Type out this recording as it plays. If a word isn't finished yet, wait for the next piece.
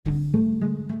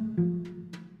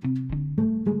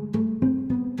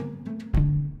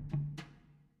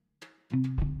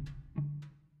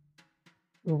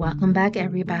Welcome back,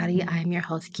 everybody. I'm your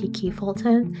host, Kiki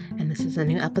Fulton, and this is a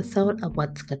new episode of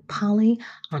What's Good Polly.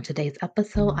 On today's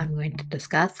episode, I'm going to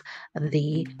discuss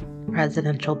the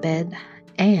presidential bid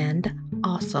and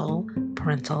also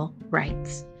parental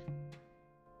rights.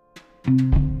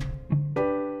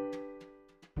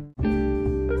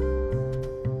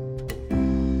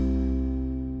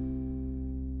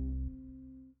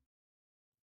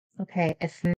 Okay,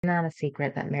 it's not a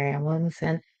secret that Marianne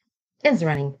Williamson is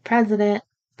running president,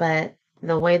 but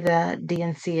the way the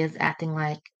DNC is acting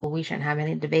like, well, we shouldn't have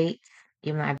any debates,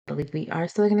 even though I believe we are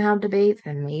still going to have debates,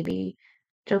 and maybe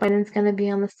Joe Biden's going to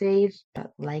be on the stage,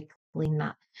 but likely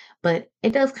not. But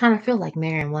it does kind of feel like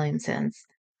Marianne Williamson's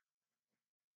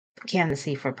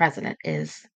candidacy for president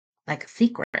is like a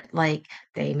secret. Like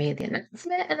they made the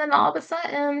announcement, and then all of a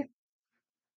sudden,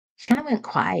 she kind of went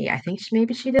quiet. I think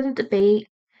maybe she did a debate.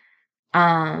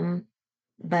 Um,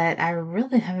 but I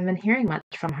really haven't been hearing much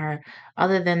from her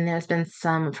other than there's been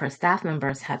some of her staff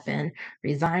members have been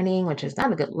resigning, which is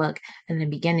not a good look in the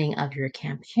beginning of your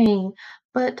campaign.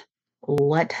 But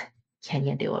what can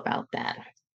you do about that?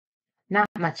 Not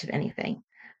much of anything.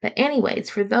 But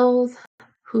anyways, for those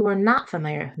who are not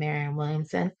familiar with Marianne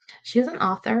Williamson, she is an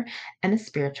author and a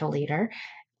spiritual leader,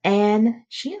 and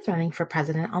she is running for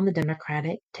president on the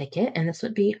Democratic ticket, and this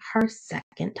would be her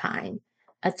second time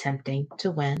attempting to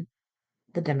win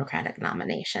the Democratic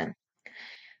nomination.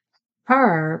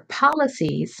 Her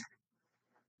policies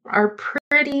are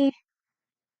pretty,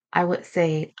 I would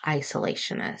say,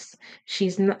 isolationist.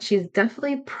 She's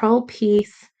definitely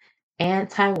pro-peace,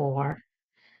 anti-war.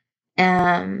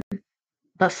 Um,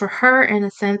 but for her, in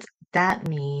a sense, that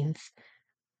means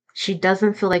she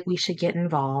doesn't feel like we should get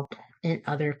involved in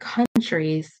other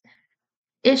countries'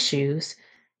 issues,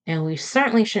 and we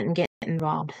certainly shouldn't get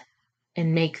involved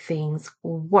and make things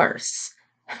worse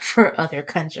for other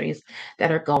countries that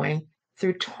are going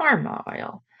through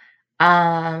turmoil.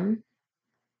 Um,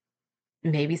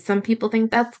 maybe some people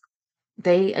think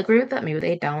they agree with that, maybe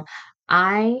they don't.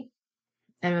 I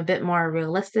am a bit more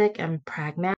realistic and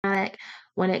pragmatic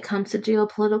when it comes to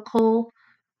geopolitical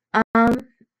um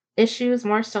issues,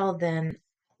 more so than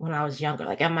when I was younger.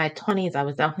 Like in my 20s, I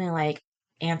was definitely like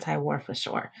anti-war for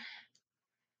sure.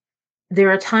 There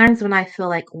are times when I feel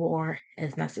like war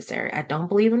is necessary. I don't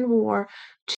believe in war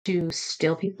to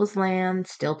steal people's land,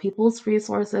 steal people's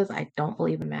resources. I don't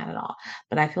believe in that at all.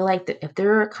 But I feel like that if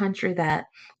there are a country that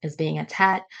is being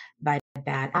attacked by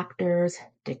bad actors,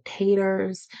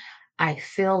 dictators, I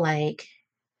feel like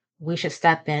we should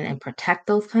step in and protect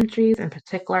those countries, in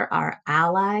particular our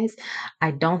allies.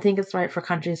 I don't think it's right for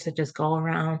countries to just go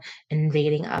around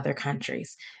invading other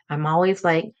countries. I'm always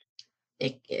like,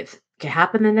 if it can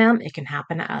happen to them, it can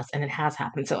happen to us, and it has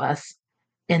happened to us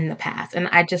in the past. And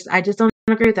I just don't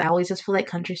agree with that. I always just feel like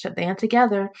countries should band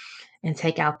together and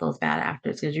take out those bad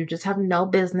actors because you just have no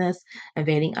business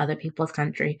invading other people's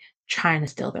country trying to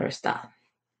steal their stuff.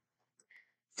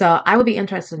 So I would be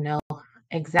interested to know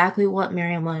exactly what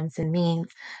Marianne Williamson means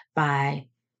by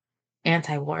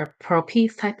anti-war,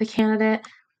 pro-peace type of candidate.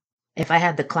 If I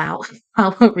had the clout, I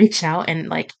would reach out and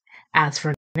like ask for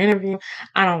an interview.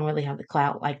 I don't really have the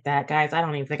clout like that, guys. I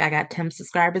don't even think I got 10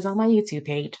 subscribers on my YouTube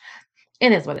page.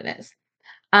 It is what it is.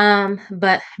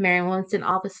 But Marianne Williamson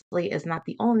obviously is not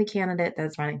the only candidate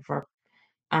that's running for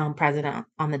president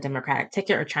on the Democratic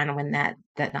ticket or trying to win that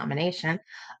nomination.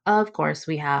 Of course,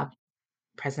 we have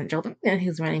President Joe Biden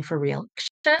who's running for re-election.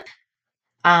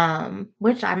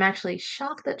 Which I'm actually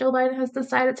shocked that Joe Biden has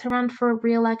decided to run for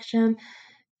re-election,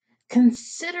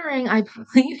 considering I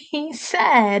believe he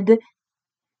said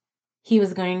he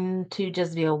was going to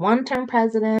just be a one-term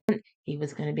president. He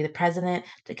was going to be the president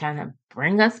to kind of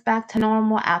bring us back to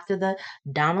normal after the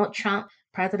Donald Trump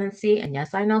presidency. And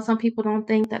yes, I know some people don't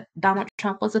think that Donald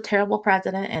Trump was a terrible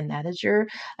president, and that is your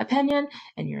opinion,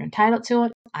 and you're entitled to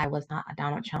it. I was not a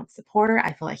Donald Trump supporter.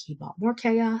 I feel like he brought more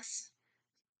chaos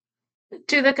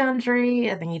to the country.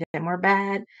 I think he did more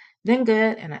bad than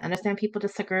good, and I understand people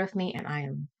disagree with me, and I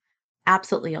am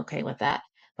absolutely okay with that.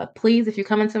 But please, if you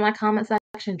come into my comment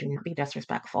section, do not be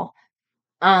disrespectful.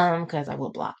 Because I will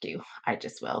block you. I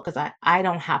just will, because I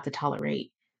don't have to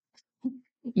tolerate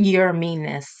your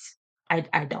meanness.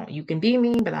 I don't. You can be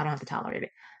mean, but I don't have to tolerate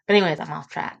it. But anyways, I'm off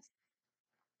track.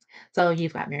 So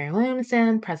you've got Marianne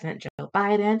Williamson, President Joe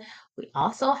Biden. We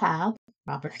also have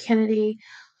Robert Kennedy,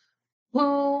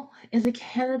 who is a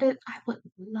candidate I would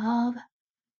love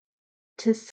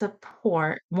to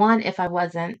support. One, if I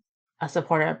wasn't a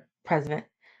supporter of President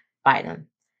Biden,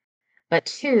 but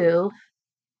two,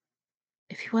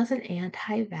 if he wasn't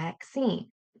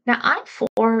anti-vaccine. Now, I'm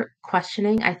for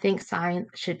questioning. I think science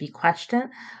should be questioned,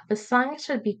 but science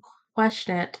should be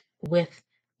questioned with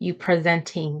you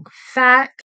presenting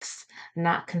facts,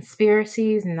 not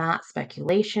conspiracies, not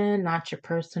speculation, not your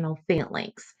personal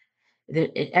feelings.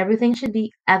 Everything should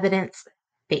be evidence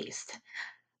based.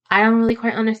 I don't really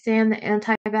quite understand the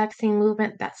anti-vaccine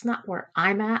movement. That's not where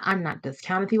I'm at. I'm not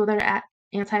discounting people that are at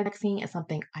anti-vaccine. It's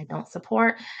something I don't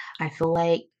support. I feel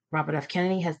like Robert F.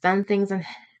 Kennedy has done things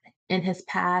in his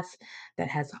past that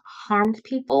has harmed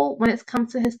people when it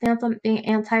comes to his stance on being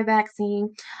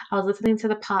anti-vaccine. I was listening to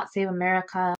the Pot Save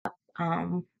America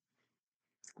um,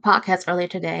 podcast earlier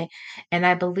today, and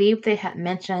I believe they had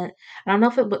mentioned, I don't know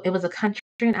if it was a country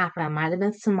in Africa, it might have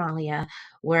been Somalia,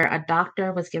 where a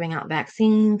doctor was giving out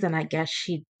vaccines, and I guess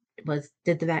she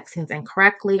did the vaccines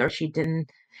incorrectly, or she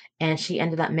didn't, and she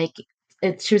ended up making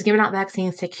it. She was giving out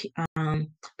vaccines to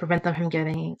prevent them from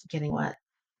getting what,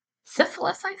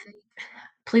 syphilis, I think.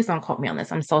 Please don't quote me on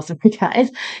this. I'm so sorry, guys,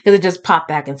 because it just popped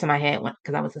back into my head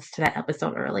because I was listening to that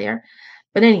episode earlier.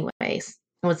 But anyways,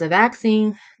 it was a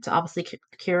vaccine to obviously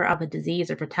cure of a disease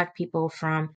or protect people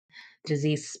from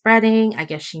disease spreading. I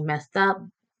guess she messed up.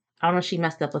 I don't know if she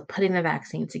messed up with putting the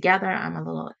vaccine together.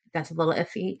 That's a little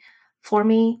iffy for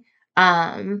me.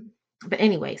 Um, but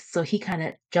anyways, so he kind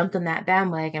of jumped on that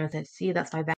bandwagon and said, see,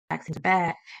 that's why vaccines are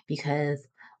bad, because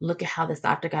look at how this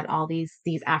doctor got all these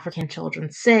African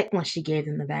children sick when she gave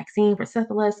them the vaccine for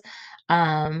syphilis.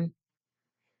 Um,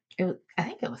 I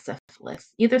think it was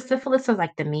syphilis, either syphilis or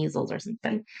like the measles or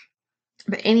something.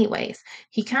 But anyways,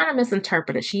 he kind of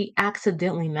misinterpreted. She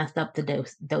accidentally messed up the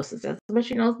dosages.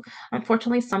 But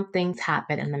unfortunately, some things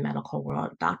happen in the medical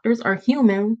world. Doctors are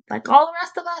human, like all the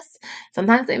rest of us.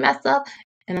 Sometimes they mess up,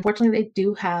 and unfortunately, they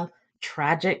do have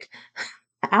tragic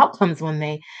outcomes when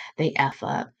they f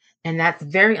up, and that's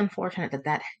very unfortunate that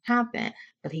that happened.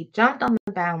 But he jumped on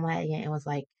the bandwagon and was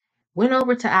like, went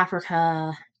over to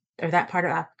Africa or that part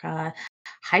of Africa,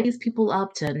 hype these people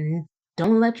up to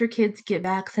don't let your kids get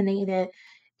vaccinated.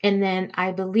 And then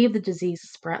I believe the disease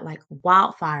spread like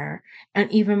wildfire,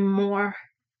 and even more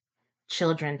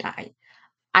children died.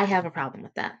 I have a problem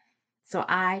with that. So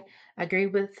I agree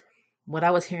with what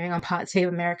I was hearing on Pod Save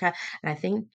America, and I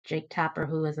think Jake Tapper,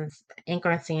 who is an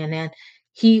anchor on CNN,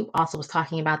 he also was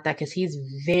talking about that because he's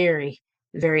very,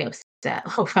 very upset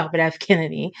with Robert F.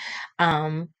 Kennedy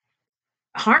um,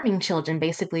 harming children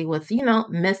basically with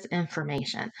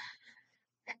misinformation.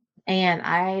 And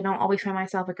I don't always find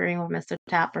myself agreeing with Mr.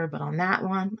 Tapper, but on that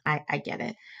one, I get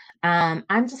it.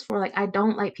 I'm just for like, I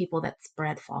don't like people that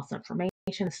spread false information.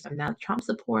 So I'm not a Trump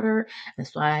supporter.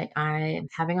 That's why I'm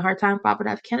having a hard time with Robert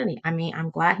F. Kennedy. I mean,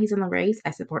 I'm glad he's in the race.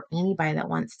 I support anybody that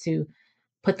wants to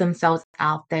put themselves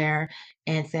out there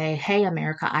and say, "Hey,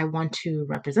 America, I want to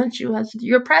represent you as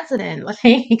your president."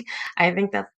 Like, I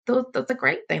think that's a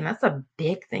great thing. That's a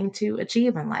big thing to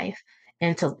achieve in life,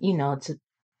 and to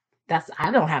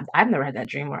I've never had that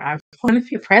dream where I want to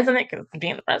be president, because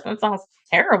being the president sounds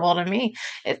terrible to me.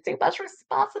 It's too much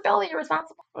responsibility. You're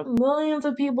responsible for millions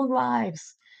of people's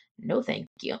lives. No, thank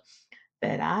you.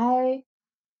 But I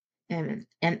am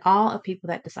in awe of people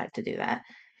that decide to do that.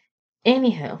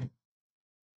 Anywho,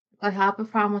 I have a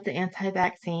problem with the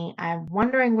anti-vaccine. I'm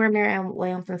wondering where Marianne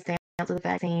Williamson stands with the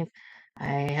vaccines. I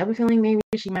have a feeling maybe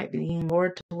she might be leaning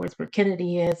more towards where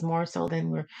Kennedy is, more so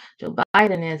than where Joe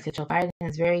Biden is, because Joe Biden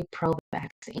is very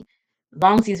pro-vaccine. As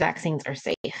long as these vaccines are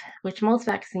safe, which most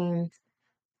vaccines,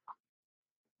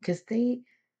 because they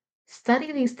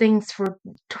study these things for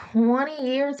 20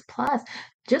 years plus.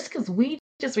 Just because we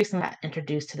just recently got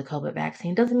introduced to the COVID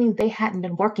vaccine doesn't mean they hadn't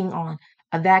been working on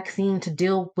a vaccine to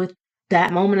deal with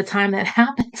that moment of time that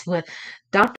happened to it.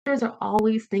 Doctors are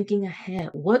always thinking ahead.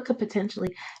 What could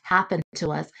potentially happen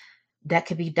to us that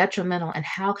could be detrimental, and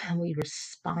how can we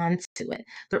respond to it?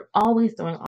 They're always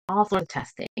doing all sorts of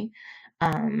testing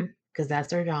because that's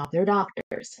their job. They're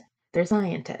doctors, they're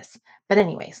scientists. But,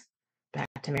 anyways, back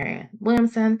to Marianne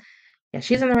Williamson. Yeah,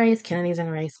 she's in the race, Kennedy's in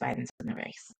the race, Biden's in the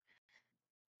race.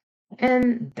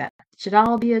 And that should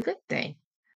all be a good thing.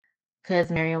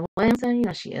 Because Marianne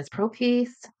Williamson, she is pro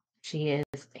peace. She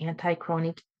is anti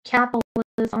crony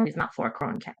capitalism. She's not for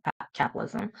crony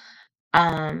capitalism.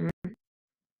 Um,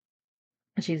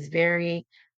 she's very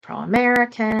pro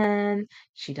American.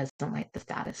 She doesn't like the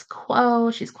status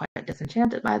quo. She's quite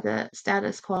disenchanted by the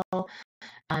status quo.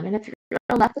 And if you're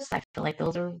a leftist, I feel like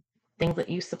those are things that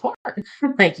you support.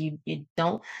 Like you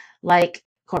don't like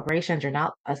corporations. You're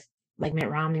not like Mitt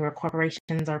Romney, where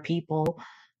corporations are people.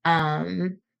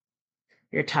 Um,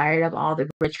 you're tired of all the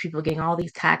rich people getting all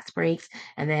these tax breaks,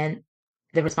 and then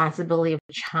the responsibility of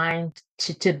trying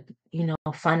to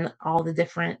fund all the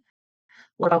different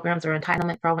programs or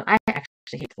entitlement programs. I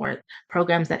actually hate the word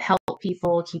programs that help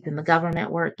people, keeping the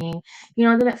government working.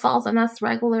 Then it falls on us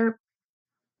regular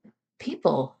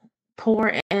people,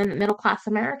 poor and middle class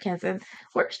Americans, and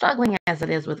we're struggling as it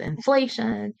is with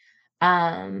inflation,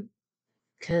 um,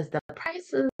 because the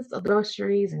prices of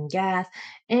groceries and gas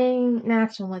ain't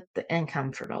matching with the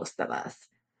income for most of us.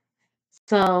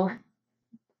 So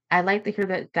I like to hear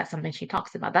that that's something she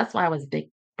talks about. That's why I was a big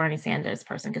Bernie Sanders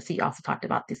person because he also talked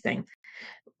about these things.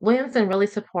 Williamson really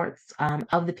supports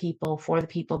of the people, for the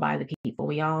people, by the people.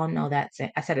 We all know that.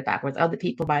 I said it backwards: of the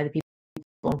people, by the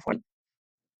people, and for.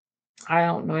 I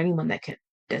don't know anyone that could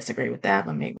disagree with that,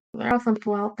 but maybe there are some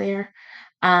people out there.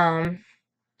 Um,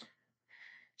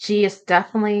 she is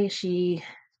definitely she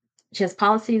has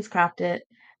policies crafted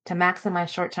to maximize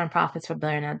short-term profits for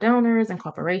billionaire donors and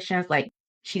corporations. Like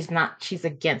she's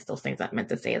against those things. I meant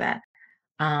to say that.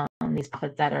 These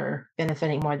profits that are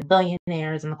benefiting more the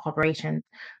billionaires and the corporations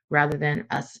rather than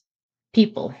us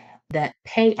people that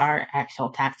pay our actual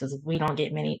taxes. We don't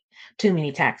get too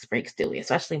many tax breaks, do we?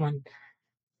 Especially when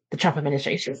the Trump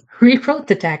administration rewrote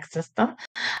the tax system.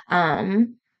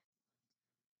 Um,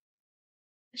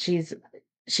 she's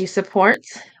she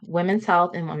supports women's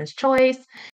health and women's choice.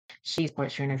 She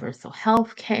supports universal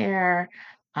health care.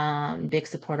 Big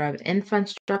supporter of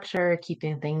infrastructure,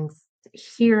 keeping things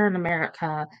here in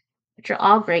America, which are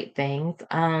all great things.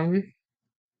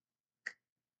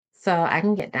 So I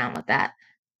can get down with that.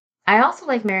 I also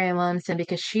like Marianne Williamson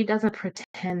because she doesn't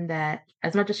pretend that,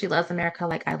 as much as she loves America,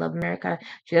 like I love America,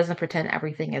 she doesn't pretend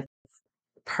everything is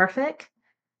perfect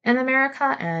in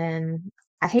America. And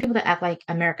I hate people that act like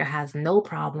America has no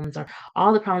problems or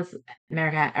all the problems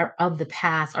America are of the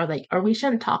past, or like, or we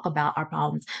shouldn't talk about our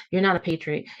problems. You're not a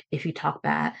patriot if you talk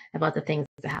bad about the things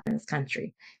that happen in this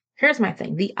country. Here's my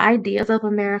thing: the ideas of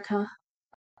America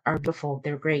are beautiful,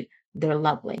 they're great, they're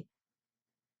lovely.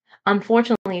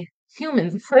 Unfortunately,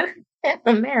 humans in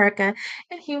America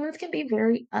and humans can be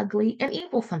very ugly and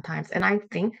evil sometimes. And I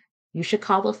think you should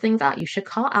call those things out. You should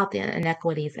call out the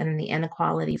inequities and the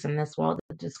inequalities in this world,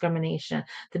 the discrimination,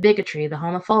 the bigotry, the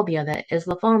homophobia, the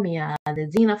Islamophobia,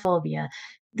 the xenophobia.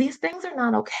 These things are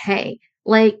not okay.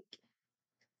 Like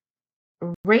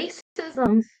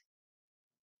racism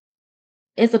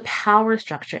is a power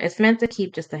structure. It's meant to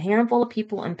keep just a handful of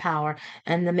people in power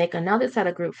and to make another set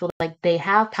of group feel like they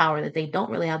have power that they don't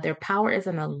really have. Their power is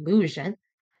an illusion.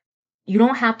 You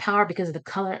don't have power because of the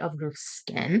color of your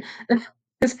skin.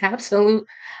 It's absolute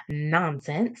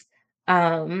nonsense.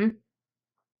 Um,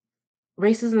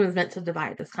 Racism is meant to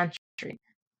divide this country.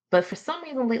 But for some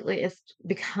reason lately, it's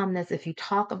become this: if you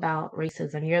talk about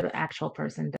racism, you're the actual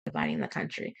person dividing the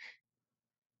country.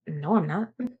 No, I'm not.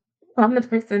 I'm the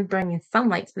person bringing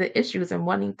sunlight to the issues and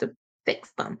wanting to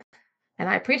fix them. And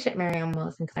I appreciate Marianne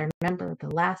Wilson because I remember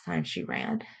the last time she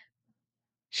ran,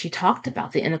 she talked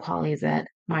about the inequalities that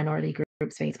minority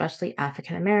groups face, especially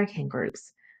African American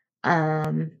groups.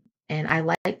 Um, and I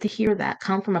like to hear that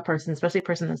come from a person, especially a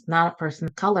person that's not a person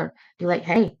of color. Be like,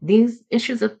 hey, these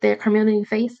issues that their community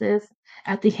faces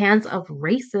at the hands of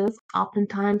racist,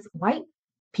 oftentimes white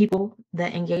people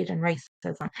that engage in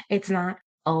racism. It's not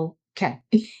okay.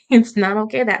 It's not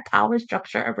okay. That power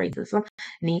structure of racism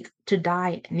needs to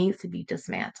die, it needs to be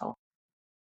dismantled.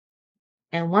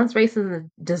 And once racism is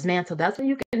dismantled, that's when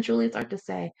you can truly start to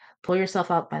say, pull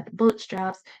yourself up by the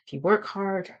bootstraps. If you work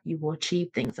hard, you will achieve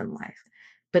things in life.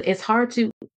 But it's hard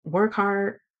to work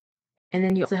hard, and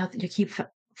then you also have to you keep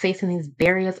facing these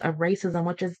barriers of racism,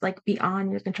 which is like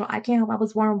beyond your control. I can't help I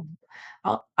was born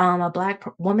a black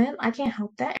woman. I can't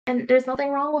help that, and there's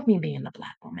nothing wrong with me being a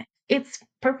black woman. It's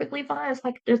perfectly fine. It's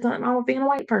like there's nothing wrong with being a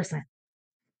white person.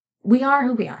 We are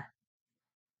who we are.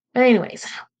 But anyways,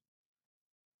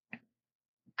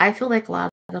 I feel like a lot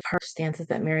of her stances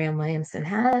that Marianne Williamson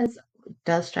has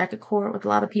does strike a chord with a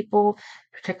lot of people,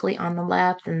 particularly on the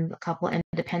left, and a couple of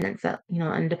independents that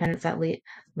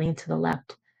lean to the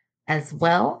left as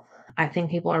well. I think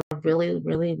people are really,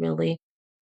 really, really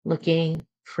looking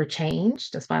for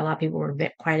change. That's why a lot of people were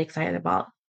quite excited about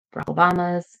Barack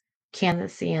Obama's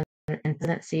candidacy and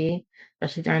presidency,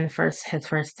 especially during his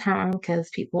first term, because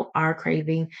people are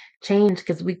craving change.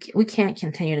 Because we can't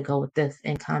continue to go with this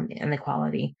income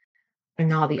inequality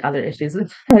and all the other issues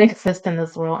that exist in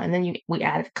this world. And then we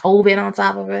add COVID on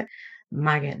top of it.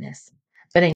 My goodness.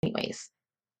 But anyways,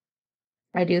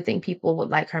 I do think people would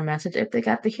like her message if they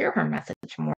got to hear her message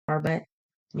more. But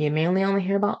you mainly only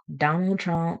hear about Donald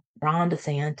Trump, Ron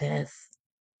DeSantis,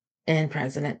 and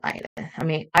President Biden. I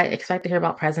mean, I expect to hear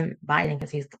about President Biden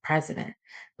because he's the president,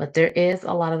 but there is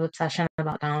a lot of obsession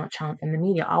about Donald Trump in the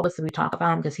media. Obviously, we talk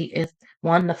about him because he is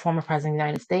one, the former president of the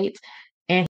United States,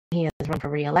 and he is running for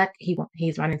reelect.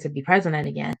 He's running to be president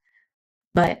again.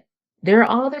 But there are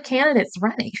all other candidates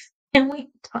running, and we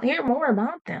hear more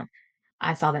about them.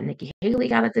 I saw that Nikki Haley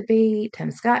got a debate,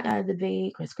 Tim Scott got a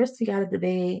debate, Chris Christie got a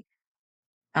debate,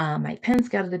 Mike Pence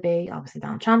got a debate, obviously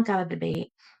Donald Trump got a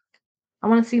debate. I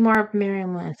want to see more of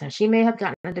Marianne Williamson. She may have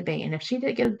gotten a debate, and if she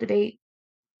did get a debate,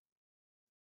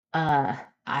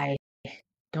 I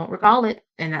don't recall it,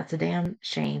 and that's a damn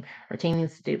shame. Her team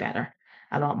needs to do better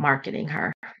about marketing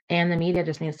her, and the media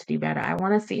just needs to do better. I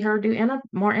want to see her do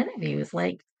more interviews.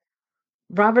 Like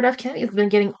Robert F. Kennedy has been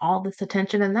getting all this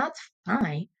attention, and that's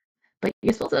fine. But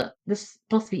this is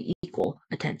supposed to be equal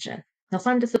attention. Now, so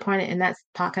I'm disappointed in that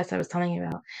podcast I was telling you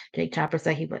about. Jake Chopper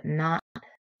said he would not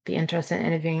be interested in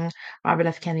interviewing Robert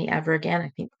F. Kennedy ever again. I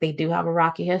think they do have a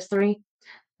rocky history.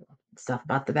 Stuff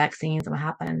about the vaccines and what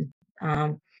happened.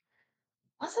 Um,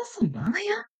 was it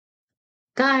Somalia?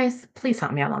 Guys, please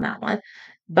help me out on that one.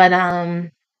 But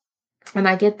and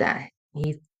I get that.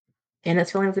 He's in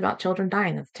his feelings about children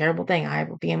dying. That's a terrible thing. I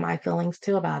will be in my feelings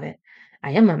too about it.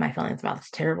 I am in my feelings about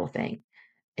this terrible thing.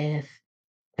 If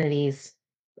Kennedy's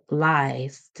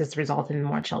lies just result in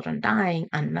more children dying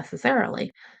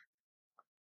unnecessarily.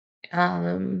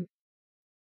 Um,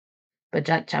 but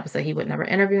Jack Chapman said he would never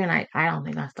interview, and I don't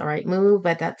think that's the right move,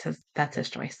 but that's his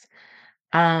choice.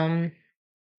 Um,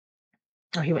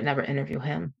 or he would never interview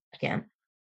him again.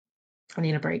 I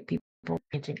need a break, people. I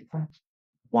need to get some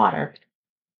water.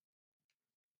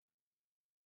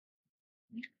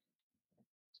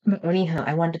 But anyhow,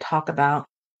 I wanted to talk about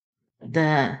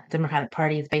the Democratic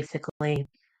Party is basically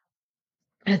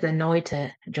is annoyed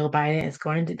that Joe Biden is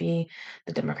going to be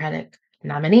the Democratic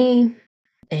nominee,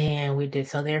 and we did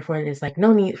so. Therefore, there's like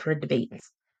no need for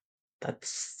debates. That's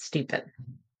stupid.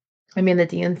 I mean, the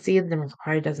DNC, the Democratic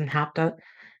Party, doesn't have to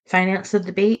finance the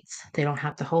debates. They don't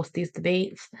have to host these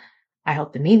debates. I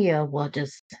hope the media will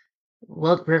just,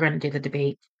 well, we're going to do the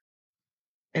debate,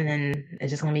 and then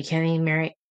it's just going to be Kenny,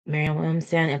 Marianne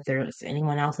Williamson. If there's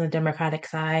anyone else on the Democratic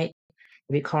side,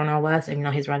 maybe Cornel West, and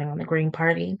he's running on the Green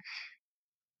Party.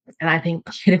 And I think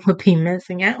Biden would be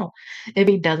missing out if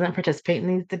he doesn't participate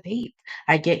in these debates.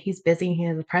 I get he's busy,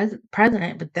 he's a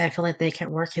president, but I feel like they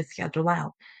can work his schedule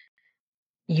out.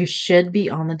 You should be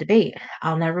on the debate.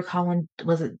 I'll never call him,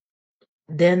 was it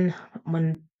then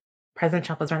when President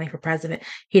Trump was running for president,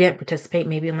 he didn't participate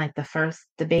maybe in like the first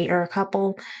debate or a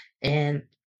couple. And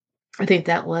I think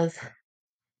that was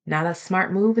not a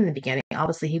smart move in the beginning.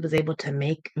 Obviously, he was able to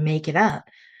make it up,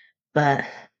 but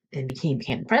he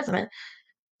became president.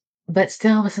 But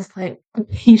still, it's just like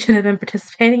he should have been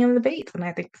participating in the debates. And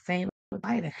I think the same with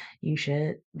Biden. You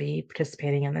should be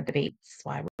participating in the debates.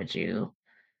 Why would you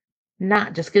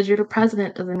not? Just because you're the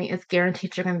president doesn't mean it's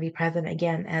guaranteed you're going to be president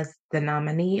again as the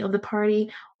nominee of the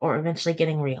party or eventually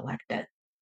getting reelected.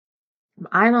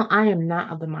 I am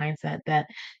not of the mindset that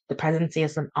the presidency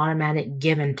is an automatic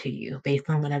given to you based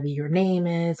on whatever your name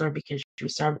is or because you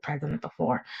served president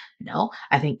before. No,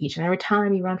 I think each and every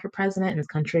time you run for president in this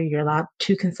country, you're allowed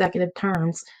 2 consecutive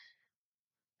terms.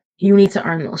 You need to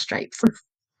earn those stripes.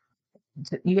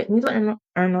 You need to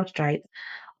earn those stripes.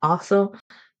 Also,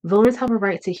 voters have a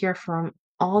right to hear from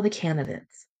all the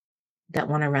candidates that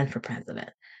want to run for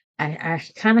president. I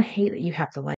kind of hate that you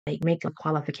have to like make a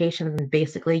qualifications and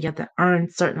basically you have to earn a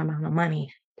certain amount of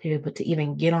money to be able to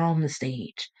even get on the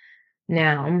stage.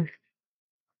 Now,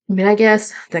 I mean, I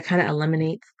guess that kind of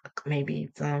eliminates maybe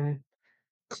some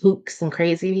kooks and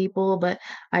crazy people, but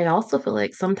I also feel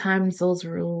like sometimes those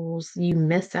rules you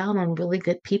miss out on really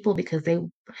good people because they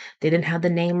didn't have the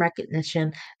name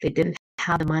recognition, they didn't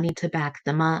have the money to back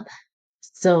them up,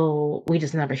 so we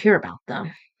just never hear about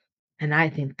them, and I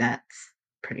think that's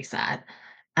pretty sad.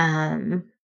 Um,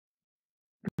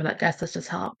 but I guess that's just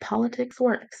how politics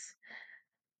works.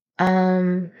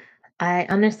 Um, I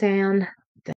understand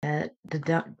that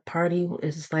the party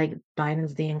is like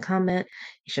Biden's the incumbent.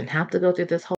 You shouldn't have to go through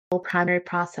this whole primary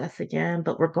process again,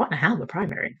 but we're going to have a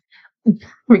primary.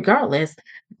 Regardless,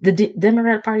 the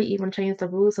Democratic Party even changed the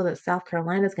rules so that South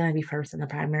Carolina is going to be first in the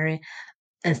primary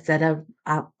instead of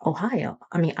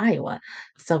Iowa.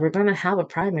 So we're going to have a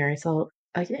primary. So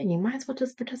again, you might as well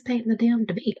just participate in the damn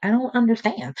debate. I don't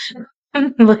understand.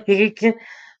 Like,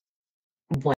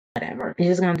 whatever. You're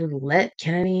just going to let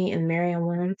Kennedy and Marianne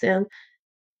Williamson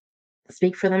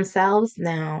speak for themselves.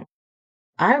 Now,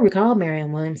 I recall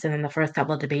Marianne Williamson in the first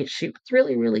couple of debates. She was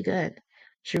really, really good.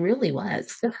 She really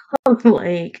was.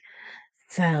 Like,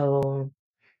 so,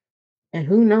 and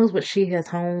who knows what she has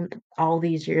honed all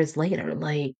these years later.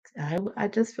 Like, I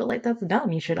just feel like that's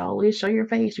dumb. You should always show your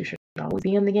face. You should always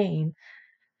be in the game.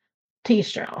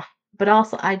 T-straw. But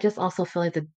also, I just also feel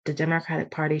like the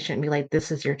Democratic Party shouldn't be like,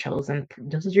 this is your chosen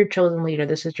leader,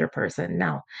 this is your person.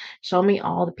 No, show me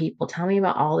all the people, tell me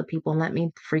about all the people, and let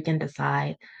me freaking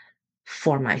decide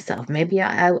for myself. Maybe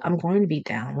I'm going to be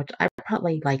down, which I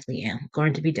probably likely am,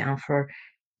 going to be down for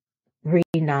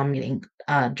renominating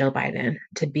Joe Biden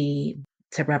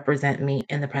to represent me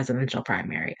in the presidential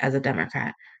primary as a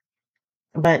Democrat.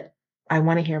 But I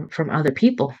want to hear from other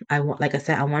people. Like I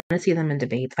said, I want to see them in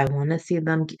debates. I want to see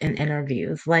them in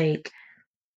interviews. Like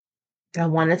I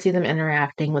want to see them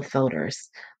interacting with voters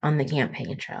on the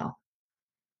campaign trail.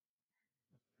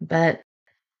 But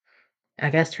I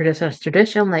guess tradition is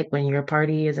tradition. Like when your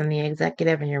party is in the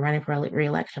executive and you're running for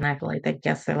re-election, I feel like they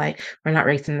guess they're like, we're not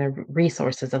wasting the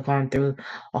resources of going through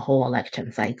a whole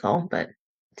election cycle. But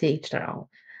to each their own.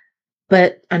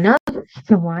 But another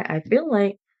reason why I feel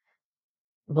like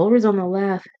voters on the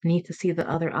left need to see the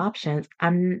other options.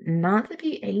 I'm not to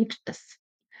be ageist,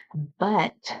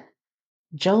 but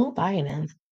Joe Biden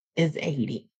is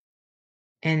 80.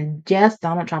 And yes,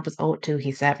 Donald Trump is old too.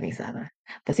 He's 77.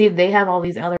 But see, they have all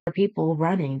these other people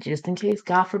running just in case,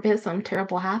 God forbid, something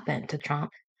terrible happened to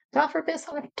Trump. God forbid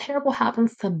something terrible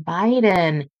happens to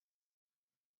Biden.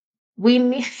 We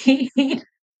need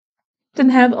to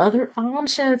have other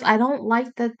options. I don't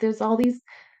like that there's all these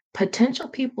potential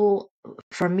people.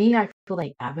 For me, I feel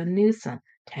like Gavin Newsom,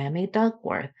 Tammy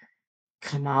Duckworth,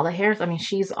 Kamala Harris. I mean,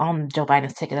 she's on Joe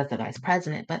Biden's ticket as the vice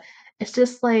president, but it's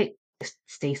just like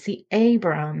Stacey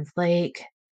Abrams. Like,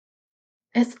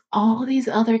 it's all these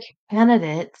other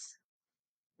candidates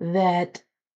that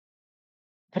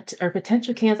are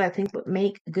potential candidates I think would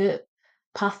make good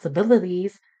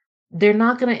possibilities. They're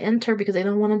not going to enter because they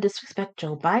don't want to disrespect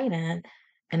Joe Biden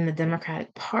and the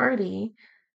Democratic Party.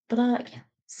 But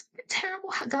something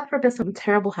terrible, God forbid, something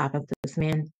terrible happens. This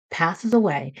man passes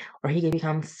away, or he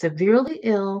becomes severely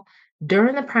ill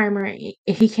during the primary.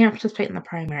 If he can't participate in the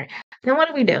primary, then what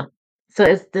do we do? So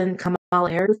is then Kamala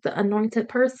Harris the anointed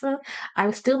person?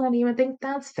 I still don't even think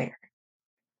that's fair.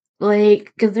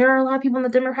 Like, because there are a lot of people in the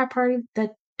Democrat Party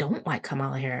that don't like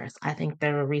Kamala Harris. I think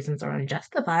their reasons are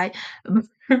unjustified.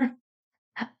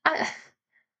 I,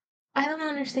 I don't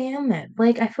understand that.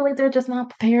 Like, I feel like they're just not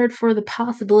prepared for the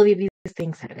possibility of these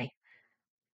things happening.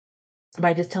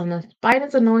 By just telling us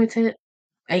Biden's anointed,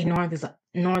 ignore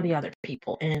the other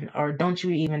people, and or don't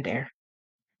you even dare.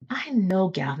 I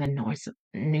know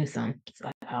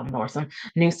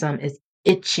Newsom is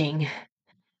itching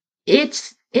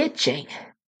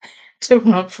to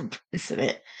run for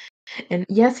president. And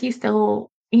yes, he's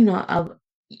still,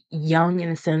 young in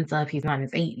the sense of he's not in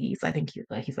his 80s. I think he's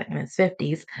like in his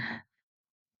 50s.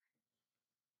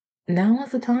 Now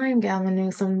is the time, Gavin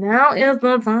Newsom. Now is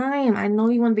the time. I know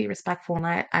you want to be respectful, and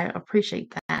I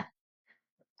appreciate that.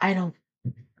 I don't.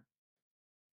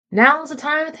 Now is the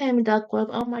time, Tammy Duckworth.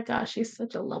 Oh my gosh, she's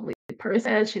such a lovely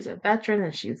person. She's a veteran,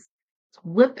 and she's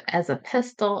whipped as a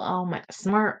pistol. Oh my,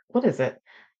 smart. What is it?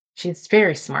 She's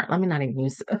very smart. Let me not even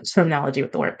use a terminology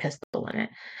with the word pistol in it.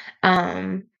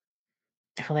 Um,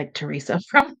 I feel like Teresa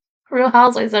from Real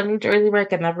Housewives of New Jersey, where I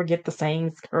can never get the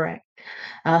sayings correct.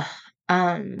 Uh,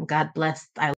 God bless.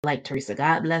 I like Teresa.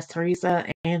 God bless Teresa,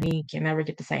 and he can never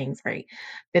get the sayings right.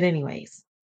 But anyways,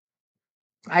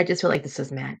 I just feel like this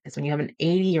is madness when you have an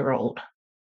 80-year-old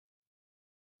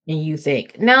and you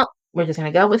think, no, we're just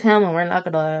gonna go with him, and we're not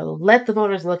gonna let the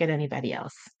voters look at anybody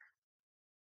else.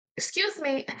 Excuse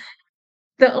me.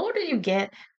 The older you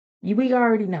get, we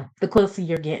already know the closer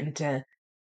you're getting to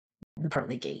the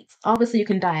pearly gates. Obviously, you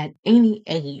can die at any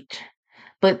age,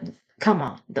 but come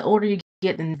on, the older you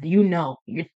get, then you know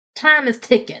your time is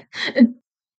ticking.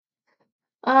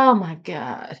 Oh my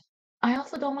god. I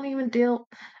also don't want to even deal.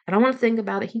 I don't want to think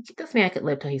about it. This man could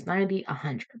live till he's 90,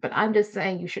 100. But I'm just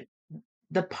saying, you should.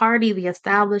 The party, the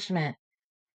establishment.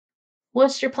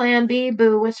 What's your plan B,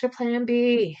 boo? What's your plan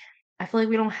B? I feel like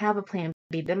we don't have a plan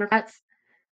B. Democrats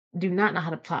do not know how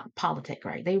to politic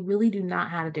right. They really do not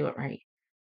how to do it right.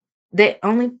 They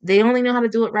only know how to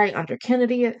do it right under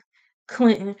Kennedy,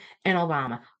 Clinton, and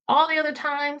Obama. All the other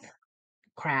times,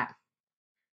 crap.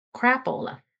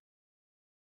 Crapola.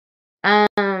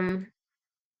 Um,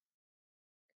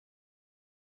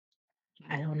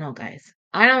 I don't know, guys.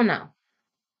 I don't know.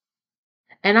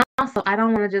 And also, I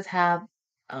don't want to just have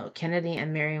Kennedy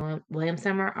and Marianne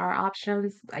Williamson are our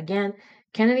options. Again,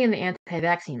 Kennedy and the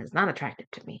anti-vaccine is not attractive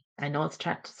to me. I know it's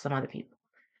attractive to some other people.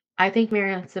 I think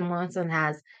Marianne Williamson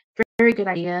has very good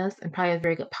ideas and probably has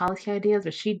very good policy ideas,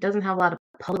 but she doesn't have a lot of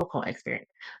political experience.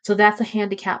 So that's a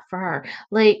handicap for her.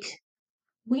 Like,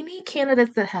 we need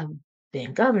candidates that have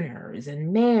been governors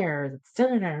and mayors and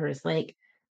senators. Like,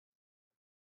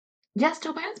 yes,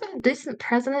 Joe Biden's been a decent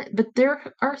president, but there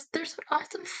are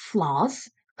some flaws.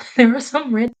 There are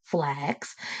some red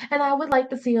flags, and I would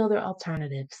like to see other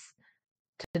alternatives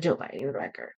to Joe Biden's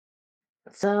record.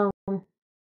 So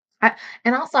I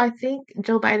and also I think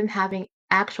Joe Biden having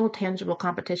actual tangible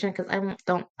competition, 'cause I have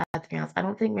to be honest, I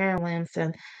don't think Marianne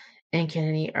Williamson and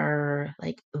Kennedy are,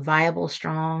 like, viable,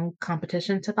 strong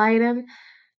competition to Biden.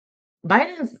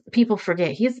 Biden's people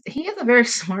forget he is a very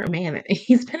smart man.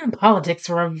 He's been in politics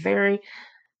for a very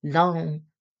long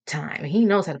time. He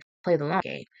knows how to play the long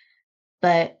game.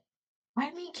 But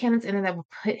I think Candace ended up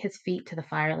put his feet to the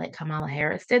fire like Kamala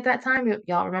Harris did that time.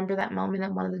 Y'all remember that moment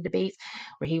in one of the debates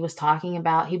where he was talking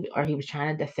about he was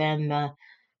trying to defend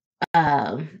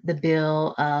the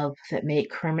bill of that made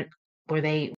criminal where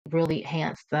they really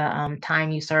enhanced the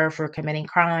time you serve for committing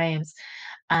crimes.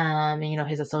 And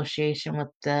his association with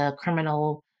the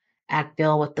criminal act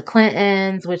bill with the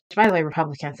Clintons, which by the way,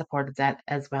 Republicans supported that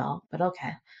as well. But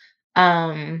okay.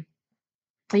 Um,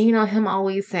 and him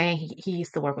always saying he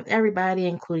used to work with everybody,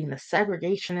 including the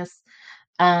segregationists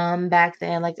back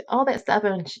then, like all that stuff,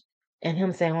 and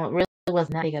him saying, well, it really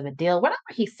wasn't that big of a deal, whatever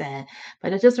he said.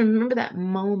 But I just remember that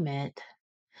moment.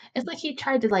 It's like he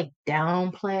tried to like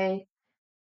downplay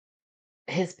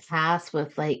his past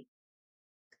with like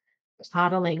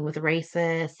coddling with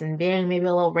racists and being maybe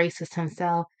a little racist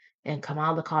himself. And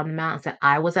Kamala called him out and said,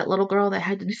 I was that little girl that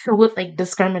had to deal with like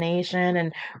discrimination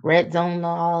and red zone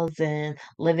laws and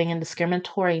living in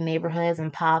discriminatory neighborhoods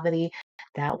and poverty.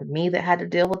 That was me that had to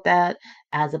deal with that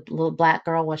as a little black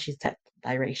girl when she's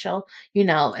biracial.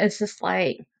 It's just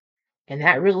like, and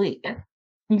that really,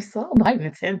 you saw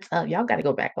Biden tense up. Y'all got to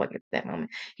go back and look at that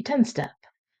moment. He tensed up.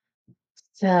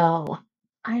 So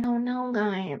I don't know,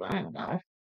 guys. I don't know.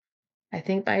 I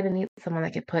think Biden needs someone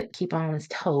that can keep on his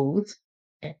toes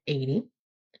at 80.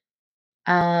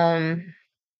 Um,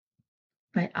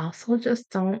 I also just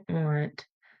don't want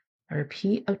a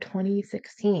repeat of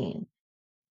 2016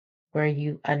 where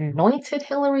you anointed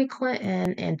Hillary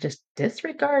Clinton and just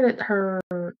disregarded her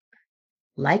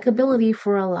likability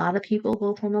for a lot of people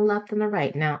both on the left and the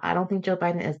right. Now, I don't think Joe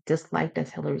Biden is disliked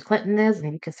as Hillary Clinton is,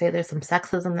 and you could say there's some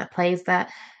sexism that plays that.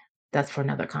 That's for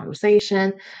another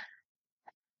conversation.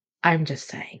 I'm just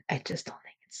saying, I just don't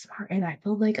think it's smart, and I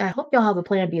feel like I hope y'all have a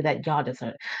plan B that y'all just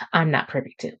I'm not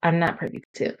privy to. I'm not privy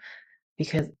to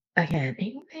because again,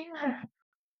 anything.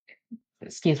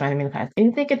 Excuse me, I didn't mean to cuss.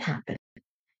 Anything can happen.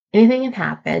 Anything can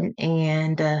happen,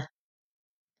 and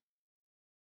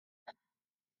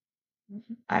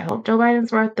I hope Joe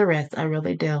Biden's worth the risk. I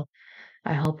really do.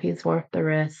 I hope he's worth the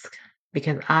risk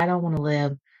because I don't want to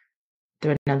live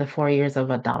through another 4 years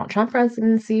of a Donald Trump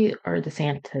presidency or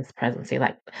DeSantis presidency.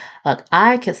 Like, look,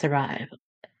 I could survive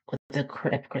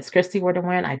if Chris Christie were to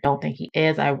win. I don't think he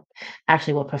is. I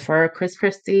actually would prefer Chris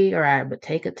Christie, or I would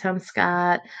take a Tim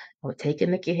Scott. I would take a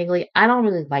Nikki Haley. I don't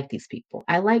really like these people.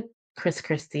 I like Chris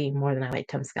Christie more than I like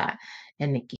Tim Scott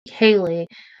and Nikki Haley.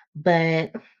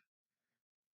 But I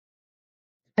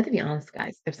have to be honest,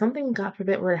 guys, if something, God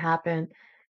forbid, were to happen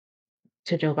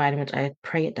to Joe Biden, which I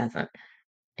pray it doesn't,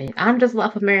 and I'm just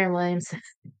left with Marianne Williamson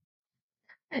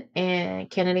and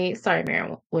Kennedy. Sorry,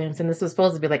 Marianne Williamson. This was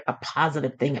supposed to be like a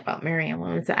positive thing about Marianne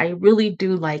Williamson. I really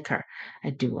do like her. I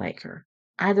do like her.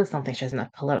 I just don't think she has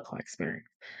enough political experience.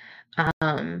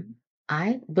 Um,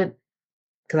 I would,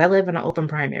 because I live in an open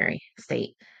primary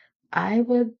state, I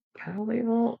would probably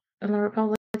vote in the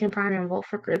Republican primary and vote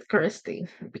for Chris Christie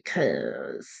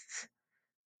because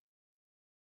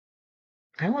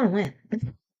I want to win.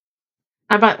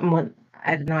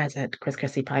 I know I said Chris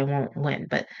Christie probably won't win,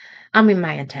 but I mean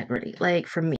my integrity. Like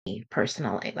for me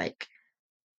personally, like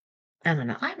I don't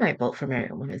know. I might vote for Mary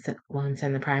Williams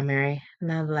in the primary.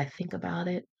 Now that I think about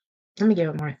it, let me give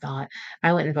it more thought.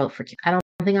 I wouldn't vote for. I don't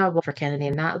think I would vote for Kennedy.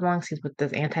 Not as long as he's with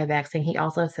this anti-vaccine. He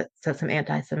also said some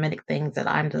anti-Semitic things that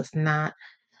I'm just not.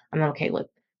 I'm not okay with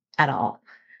at all.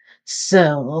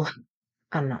 So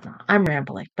I'm not. I'm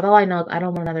rambling. But all I know is I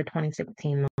don't want another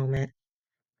 2016 moment.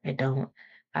 I don't.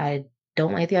 I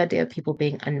don't like the idea of people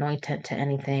being anointed to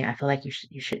anything. I feel like you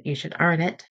should earn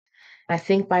it. I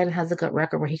think Biden has a good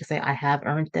record where he can say, I have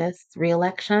earned this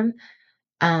reelection.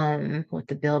 With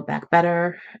the Build Back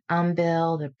Better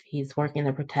bill, that he's working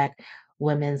to protect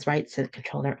women's rights to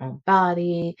control their own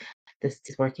body. This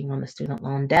he's working on the student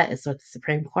loan debt. It's with the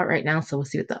Supreme Court right now, so we'll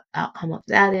see what the outcome of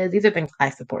that is. These are things I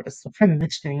support. Just from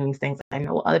mentioning these things, I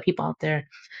know other people out there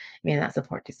may not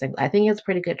support these things. I think he has a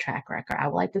pretty good track record. I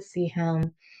would like to see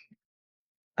him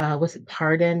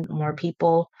pardon more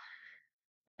people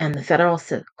and the federal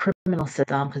criminal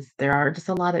system, because there are just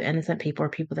a lot of innocent people or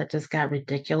people that just got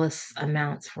ridiculous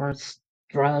amounts for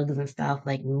drugs and stuff.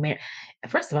 Like,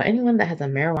 first of all, anyone that has a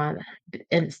marijuana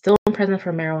and still in prison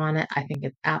for marijuana, I think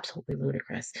it's absolutely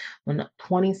ludicrous. When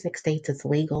 26 states is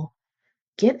legal,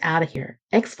 get out of here.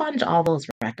 Expunge all those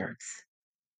records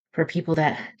for people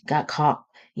that got caught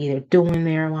either doing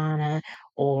marijuana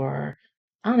or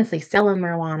honestly selling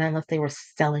marijuana unless they were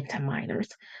selling to minors,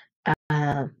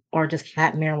 or just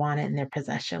had marijuana in their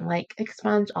possession. Like,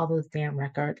 expunge all those damn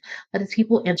records. Let these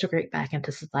people integrate back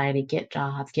into society, get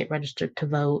jobs, get registered to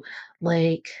vote.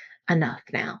 Like, enough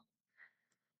now.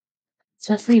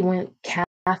 Especially when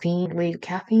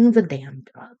caffeine's a damn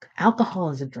drug. Alcohol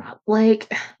is a drug.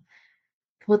 Like,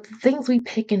 with the things we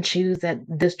pick and choose that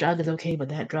this drug is okay, but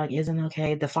that drug isn't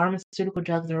okay. The pharmaceutical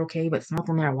drugs are okay, but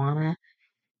smoking marijuana,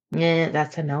 yeah,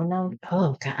 that's a no-no.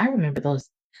 Oh God, I remember those.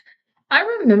 I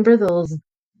remember those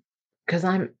because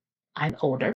I'm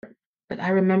older, but I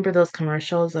remember those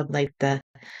commercials of like the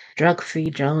drug-free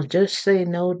Jones. Just say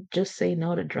no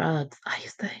to drugs. I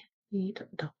used to hate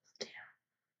those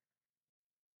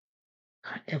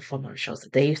infomercials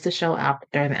that they used to show out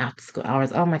during the after school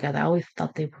hours. Oh my God, I always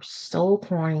thought they were so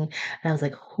corny. And I was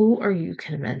like, who are you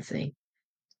convincing?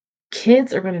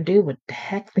 Kids are gonna do what the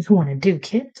heck they wanna do.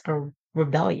 Kids are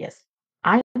rebellious.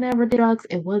 I never did drugs,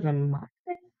 it wasn't my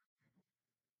thing.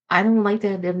 I don't like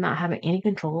the idea of not having any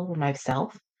control over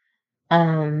myself,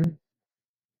 um,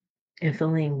 and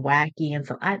feeling wacky, and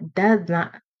so I that's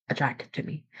not attractive to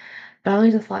me. But I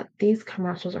always just thought these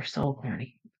commercials are so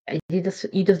corny. You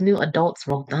just knew adults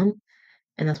wrote them,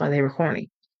 and that's why they were corny.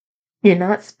 You're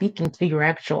not speaking to your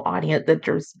actual audience that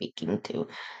you're speaking to.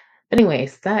 But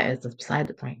anyways, that is beside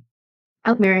the point.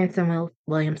 I like Marianne Samuel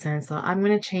Williamson, so I'm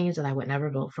gonna change that I would never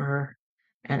vote for her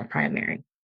in a primary.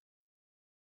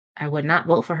 I would not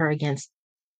vote for her against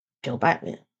Joe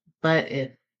Biden. But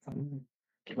if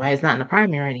Joe Biden's not in the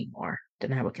primary anymore,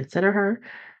 then I would consider her.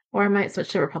 Or I might switch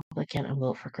to Republican and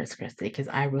vote for Chris Christie because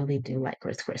I really do like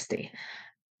Chris Christie,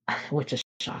 which is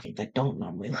shocking. I don't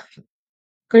normally like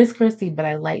Chris Christie, but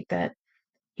I like that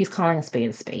he's calling a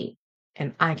spade,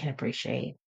 and I can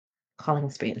appreciate calling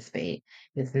a spade a spade.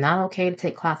 It's not okay to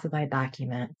take classified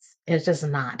documents. It's just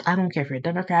not. I don't care if you're a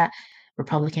Democrat,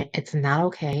 Republican, it's not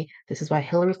okay. This is why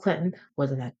Hillary Clinton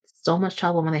was in so much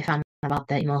trouble when they found out about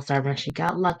that email server, and she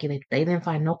got lucky. They didn't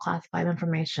find no classified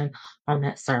information on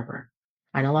that server.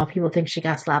 I know a lot of people think she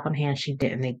got slapped on the hand. She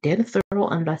didn't. They did a thorough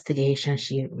investigation.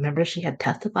 She had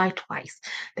testified twice.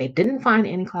 They didn't find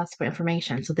any classified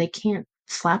information, so they can't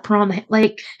slap her on the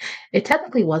like. It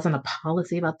technically wasn't a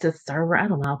policy about this server. I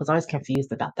don't know. I was always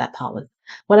confused about that policy,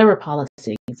 whatever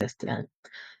policy existed in.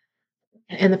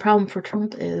 And the problem for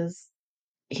Trump is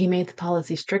he made the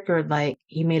policy stricter. Like,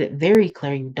 he made it very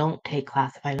clear you don't take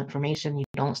classified information, you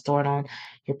don't store it on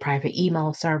your private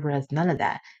email servers, none of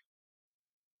that.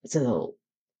 So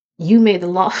you made the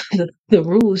law, the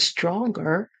rules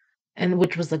stronger, and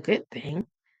which was a good thing.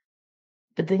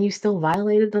 But then you still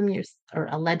violated them, or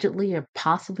allegedly or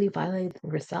possibly violated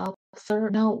them yourself, sir.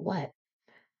 No, what?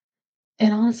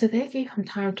 And honestly, they gave him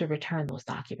time to return those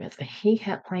documents, and he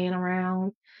kept playing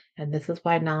around. And this is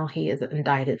why now he is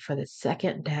indicted for the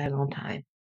second daggone time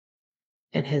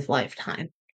in his lifetime.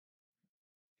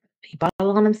 He bought it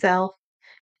on himself.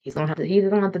 He's gonna have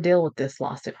to deal with this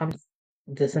lawsuit.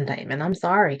 This indictment. I'm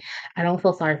sorry. I don't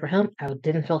feel sorry for him. I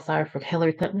didn't feel sorry for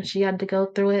Hillary Clinton when she had to go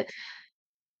through it.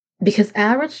 Because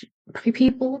average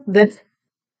people that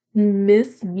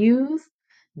misuse,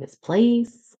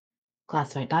 misplace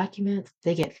classified documents,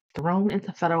 they get thrown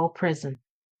into federal prison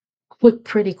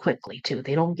pretty quickly too.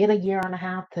 They don't get a year and a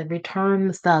half to return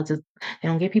the stuff. They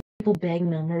don't get people begging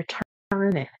them to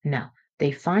return it. No,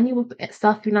 they find you with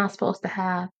stuff you're not supposed to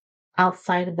have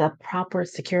outside of the proper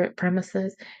secure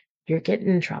premises. You're getting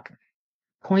in trouble.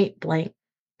 Point blank.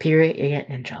 Period. You're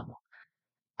getting in trouble.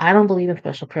 I don't believe in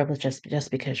special privilege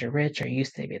just because you're rich or you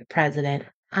used to be the president.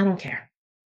 I don't care.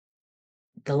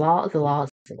 The law is the law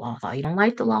is the law. You don't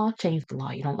like the law, change the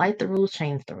law. You don't like the rules,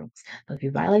 change the rules. But if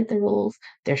you violate the rules,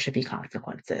 there should be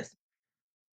consequences.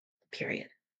 Period.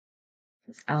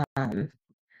 Um,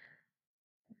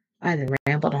 I done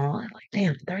rambled on like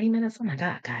damn 30 minutes. Oh my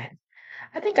God, guys.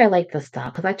 I think I like this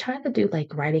stuff because I tried to do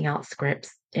like writing out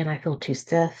scripts and I feel too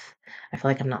stiff. I feel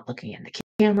like I'm not looking at the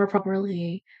camera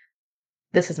properly.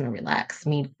 This is more relaxed,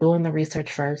 me doing the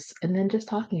research first and then just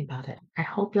talking about it. I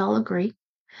hope y'all agree.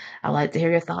 I'd like to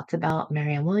hear your thoughts about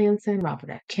Marianne Williamson, Robert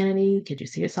F. Kennedy. Could you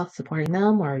see yourself supporting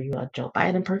them? Or are you a Joe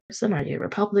Biden person? Are you a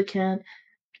Republican?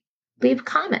 Leave a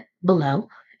comment below.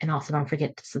 And also don't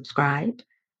forget to subscribe,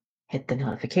 hit the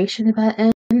notification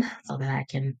button so that I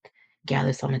can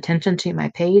gather some attention to my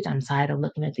page. I'm tired of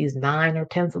looking at these 9 or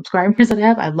 10 subscribers that I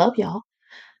have. I love y'all,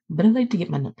 but I like to get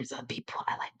my numbers up, people.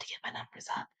 I like to get my numbers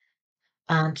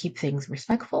up. Keep things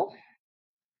respectful.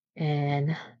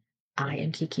 And I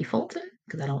am Kiki Fulton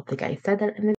because I don't think I said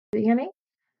that in the beginning.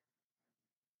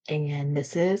 And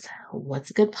this is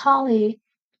What's Good Polly.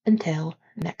 Until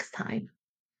next time.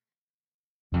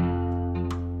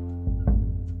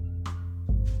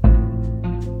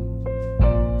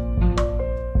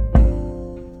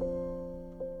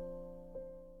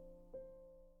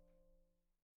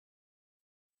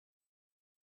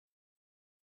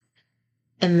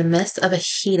 In the midst of a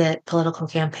heated political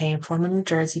campaign, former New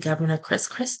Jersey Governor Chris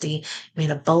Christie made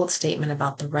a bold statement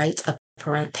about the rights of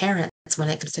parents when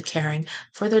it comes to caring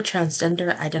for their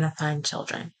transgender identifying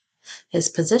children. His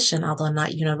position, although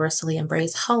not universally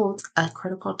embraced, holds a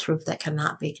critical truth that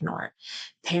cannot be ignored.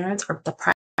 Parents are the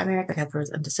primary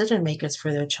caregivers and decision makers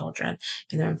for their children,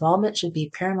 and their involvement should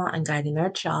be paramount in guiding their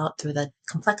child through the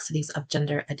complexities of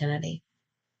gender identity.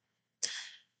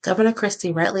 Governor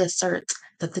Christie rightly asserts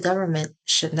that the government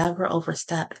should never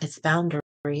overstep its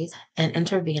boundaries and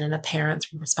intervene in a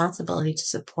parent's responsibility to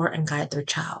support and guide their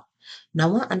child. No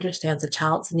one understands a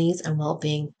child's needs and well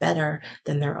being better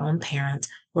than their own parents,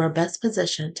 who are best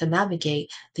positioned to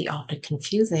navigate the often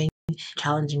confusing,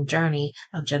 challenging journey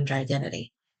of gender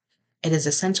identity. It is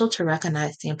essential to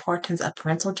recognize the importance of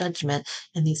parental judgment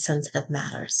in these sensitive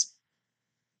matters.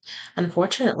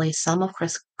 Unfortunately, some of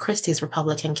Christie's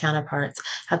Republican counterparts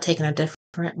have taken a different,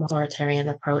 more authoritarian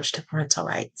approach to parental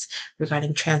rights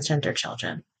regarding transgender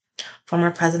children. Former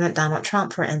President Donald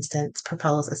Trump, for instance,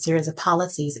 proposed a series of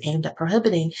policies aimed at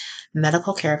prohibiting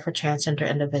medical care for transgender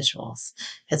individuals.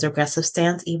 His aggressive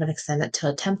stance even extended to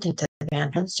attempting to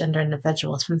ban transgender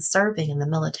individuals from serving in the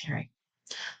military.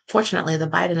 Fortunately, the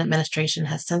Biden administration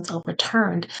has since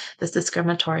overturned this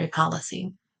discriminatory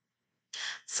policy.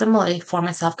 Similarly,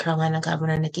 former South Carolina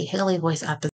Governor Nikki Haley voiced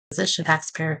opposition to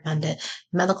taxpayer-funded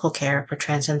medical care for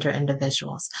transgender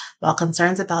individuals. While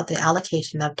concerns about the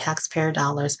allocation of taxpayer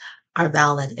dollars are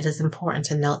valid, it is important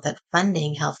to note that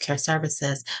funding healthcare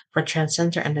services for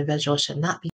transgender individuals should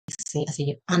not be seen as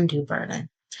an undue burden.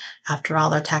 After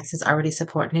all, our taxes already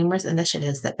support numerous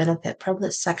initiatives that benefit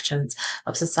privileged sections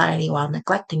of society while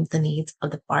neglecting the needs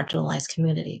of the marginalized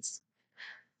communities,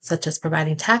 such as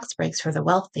providing tax breaks for the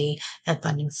wealthy and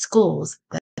funding schools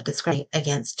that discriminate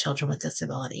against children with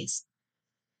disabilities.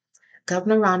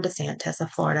 Governor Ron DeSantis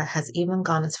of Florida has even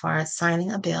gone as far as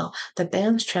signing a bill that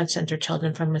bans transgender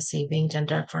children from receiving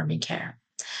gender affirming care.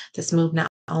 This move not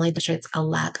only demonstrates a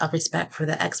lack of respect for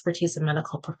the expertise of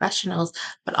medical professionals,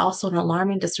 but also an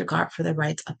alarming disregard for the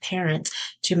rights of parents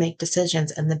to make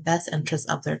decisions in the best interest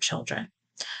of their children.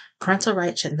 Parental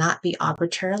rights should not be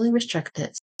arbitrarily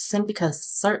restricted simply because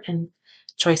certain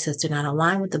choices do not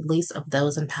align with the beliefs of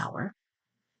those in power.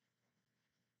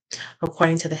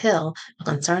 According to The Hill, a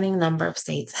concerning number of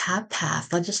states have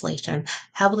passed legislation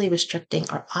heavily restricting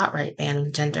or outright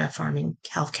banning gender affirming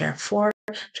healthcare for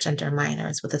transgender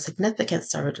minors, with a significant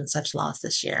surge in such laws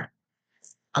this year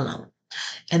alone.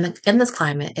 In this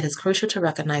climate, it is crucial to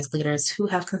recognize leaders who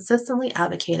have consistently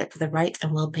advocated for the rights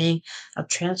and well being of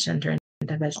transgender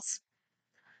individuals.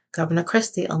 Governor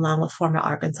Christie, along with former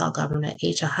Arkansas Governor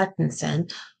Asa Hutchinson,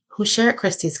 who shared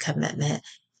Christie's commitment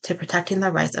to protecting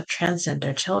the rights of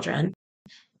transgender children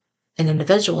and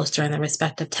individuals during their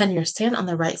respective tenures, stand on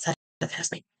the right side of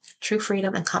history. True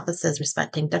freedom encompasses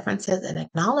respecting differences and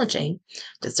acknowledging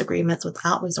disagreements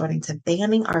without resorting to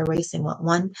banning or erasing what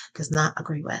one does not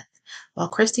agree with. While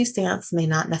Christie's stance may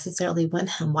not necessarily win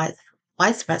him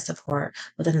widespread support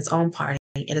within his own party,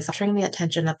 it is capturing the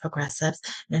attention of progressives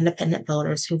and independent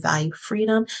voters who value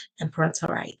freedom and parental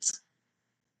rights.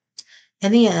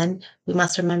 In the end, we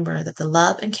must remember that the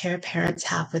love and care parents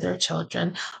have for their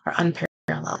children are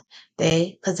unparalleled.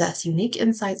 They possess unique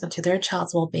insights into their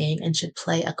child's well being and should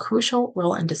play a crucial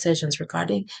role in decisions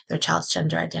regarding their child's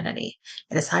gender identity.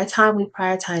 It is high time we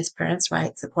prioritize parents'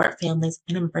 rights, support families,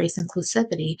 and embrace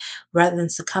inclusivity rather than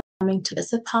succumbing to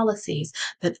divisive policies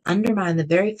that undermine the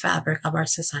very fabric of our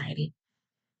society.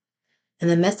 In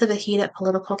the midst of a heated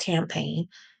political campaign,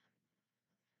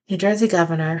 New Jersey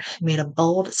governor made a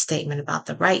bold statement about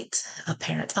the rights of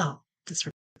parents. Oh, just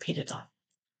repeated it.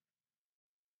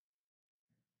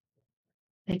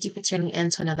 Thank you for tuning in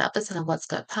to another episode of What's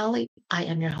Good, Polly. I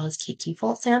am your host, Kiki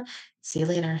Folsom. See you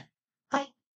later. Bye.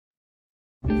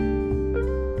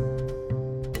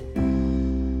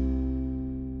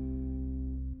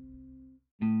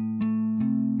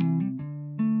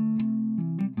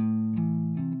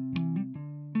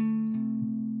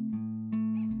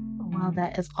 Well,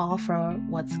 that is all for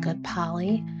What's Good,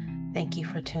 Polly. Thank you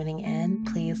for tuning in.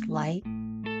 Please like,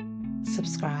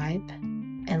 subscribe,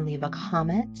 and leave a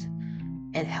comment.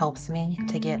 It helps me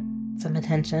to get some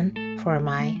attention for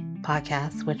my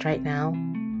podcast, which right now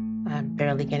I'm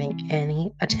barely getting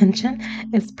any attention.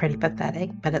 It's pretty pathetic,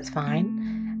 but it's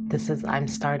fine. I'm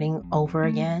starting over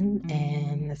again,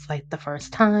 and it's like the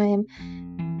first time,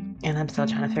 and I'm still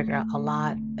trying to figure out a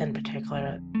lot, in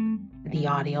particular the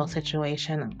audio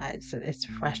situation. It's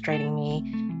frustrating me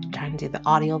trying to do the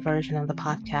audio version of the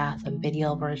podcast and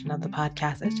video version of the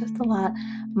podcast. It's just a lot,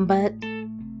 but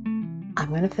I'm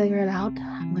going to figure it out.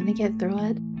 I'm going to get through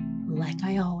it like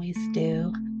I always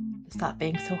do. stop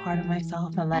being so hard on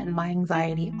myself and letting my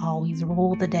anxiety always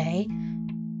rule the day.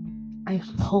 I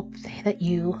hope that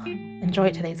you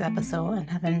enjoyed today's episode and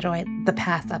have enjoyed the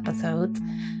past episodes.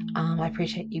 I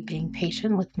appreciate you being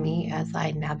patient with me as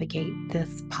I navigate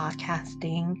this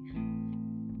podcasting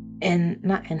and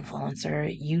not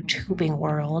influencer, YouTubing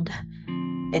world.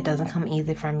 It doesn't come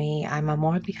easy for me. I'm a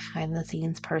more behind the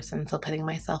scenes person, so putting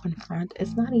myself in front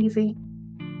is not easy.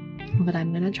 But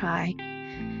I'm going to try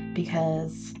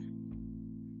because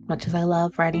much as I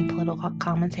love writing political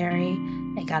commentary,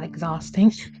 it got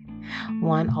exhausting.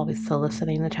 One, always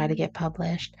soliciting to try to get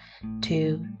published.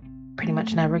 Two, pretty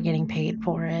much never getting paid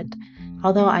for it.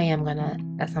 Although I am going to,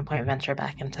 at some point, venture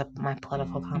back into my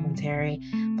political commentary.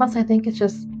 Plus, I think it's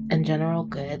just, in general,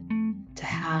 good to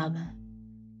have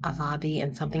a hobby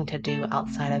and something to do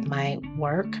outside of my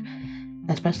work,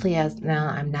 especially as now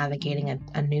I'm navigating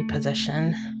a new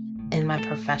position in my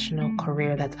professional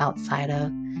career that's outside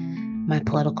of my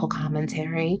political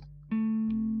commentary.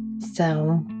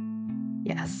 So,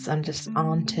 yes, I'm just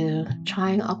on to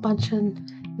trying a bunch of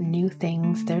new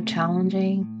things. They're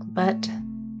challenging, but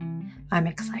I'm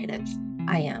excited.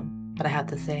 I am. But I have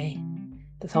to say,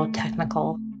 this whole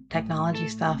technology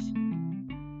stuff,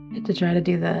 to try to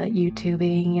do the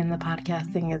YouTubing and the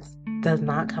podcasting does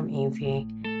not come easy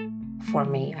for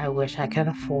me. I wish I could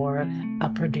afford a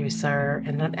producer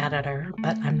and an editor,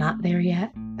 but I'm not there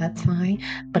yet. That's fine.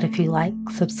 But if you like,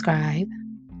 subscribe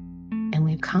and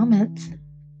leave comments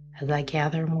as I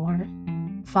gather more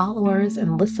followers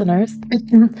and listeners.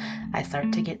 I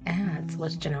start to get ads,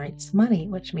 which generates money,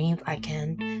 which means I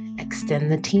can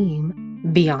extend the team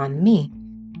beyond me.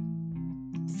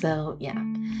 So, yeah.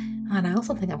 And I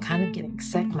also think I'm kind of getting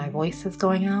sick. My voice is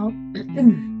going out.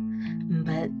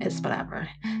 But it's whatever.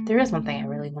 There is one thing I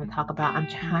really want to talk about. I'm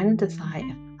trying to decide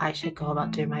if I should go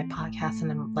about doing my podcast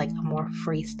in a more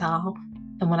freestyle.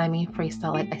 And when I mean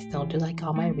freestyle, I still do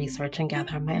all my research and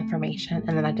gather my information,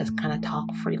 and then I just kind of talk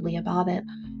freely about it.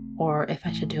 Or if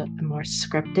I should do it more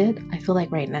scripted. I feel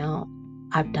like right now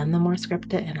I've done the more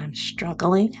scripted and I'm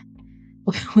struggling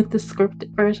with the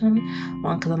scripted version.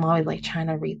 One, because I'm always trying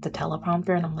to read the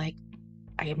teleprompter, and I'm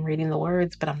I am reading the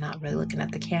words, but I'm not really looking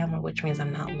at the camera, which means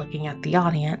I'm not looking at the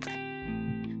audience.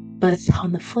 But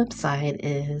on the flip side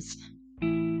is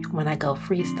when I go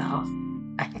freestyle,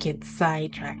 I get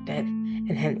sidetracked,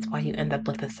 and hence why you end up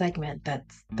with a segment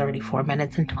that's 34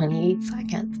 minutes and 28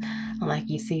 seconds.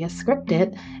 You see a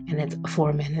scripted, and it's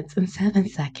 4 minutes and 7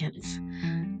 seconds.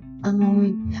 I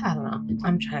don't know.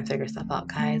 I'm trying to figure stuff out,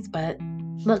 guys. But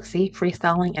look, see,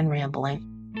 freestyling and rambling.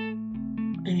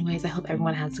 Anyways, I hope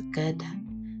everyone has a good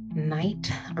night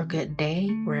or good day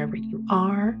wherever you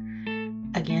are.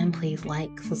 Again, please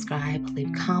like, subscribe,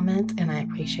 leave comments, and I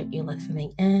appreciate you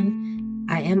listening in.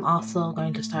 I am also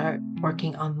going to start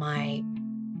working on my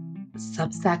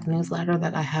Substack newsletter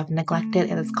that I have neglected.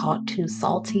 It is called Too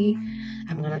Salty.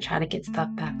 I'm going to try to get stuff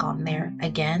back on there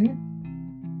again.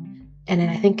 And then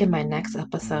I think in my next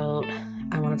episode,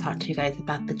 I want to talk to you guys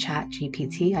about the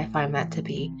ChatGPT. I find that to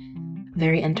be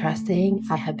very interesting.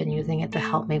 I have been using it to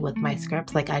help me with my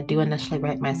scripts. I do initially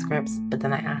write my scripts, but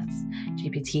then I ask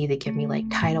GPT to give me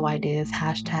title ideas,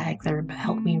 hashtags, or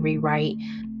help me rewrite,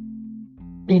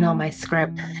 my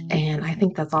script. And I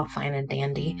think that's all fine and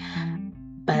dandy.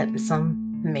 But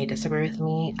some may disagree with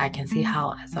me. I can see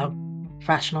how, as a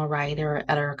professional writer,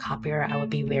 editor, copier, I would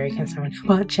be very concerned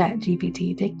about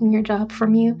ChatGPT taking your job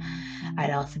from you.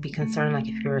 I'd also be concerned,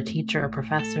 if you're a teacher or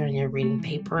professor and you're reading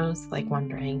papers,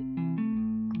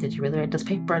 wondering, did you really write this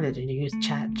paper? Did you use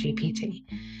ChatGPT?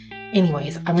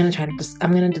 Anyways, I'm going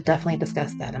to definitely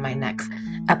discuss that in my next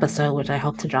episode, which I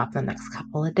hope to drop in the next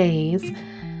couple of days.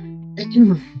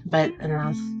 But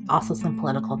also some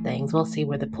political things. We'll see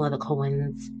where the political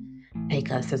winds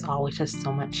take us. There's always just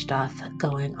so much stuff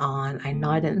going on. I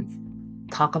know I didn't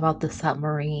talk about the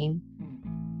submarine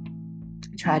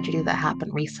tragedy that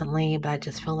happened recently, but I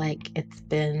just feel like it's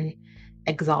been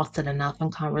exhausted enough in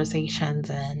conversations,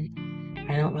 and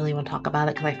I don't really want to talk about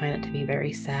it because I find it to be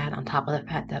very sad, on top of the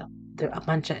fact that there are a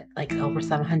bunch of over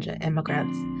 700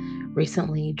 immigrants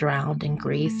recently drowned in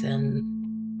Greece, and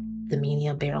the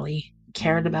media barely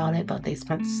cared about it, but they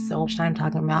spent so much time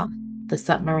talking about the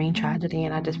submarine tragedy,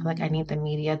 and I just feel like I need the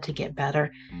media to get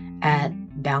better at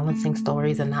balancing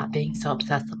stories and not being so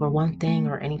obsessed over one thing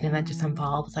or anything that just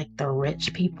involves the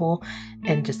rich people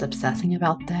and just obsessing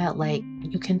about that.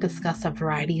 You can discuss a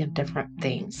variety of different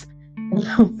things.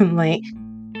 Well,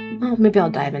 maybe I'll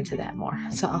dive into that more.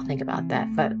 So I'll think about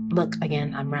that. But look,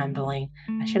 again, I'm rambling.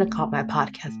 I should have called my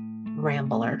podcast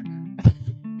Rambler.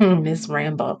 Miss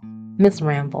Ramble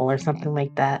or something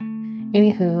like that.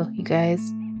 Anywho, you guys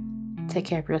take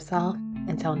care of yourself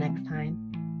Until next time,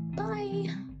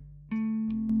 bye.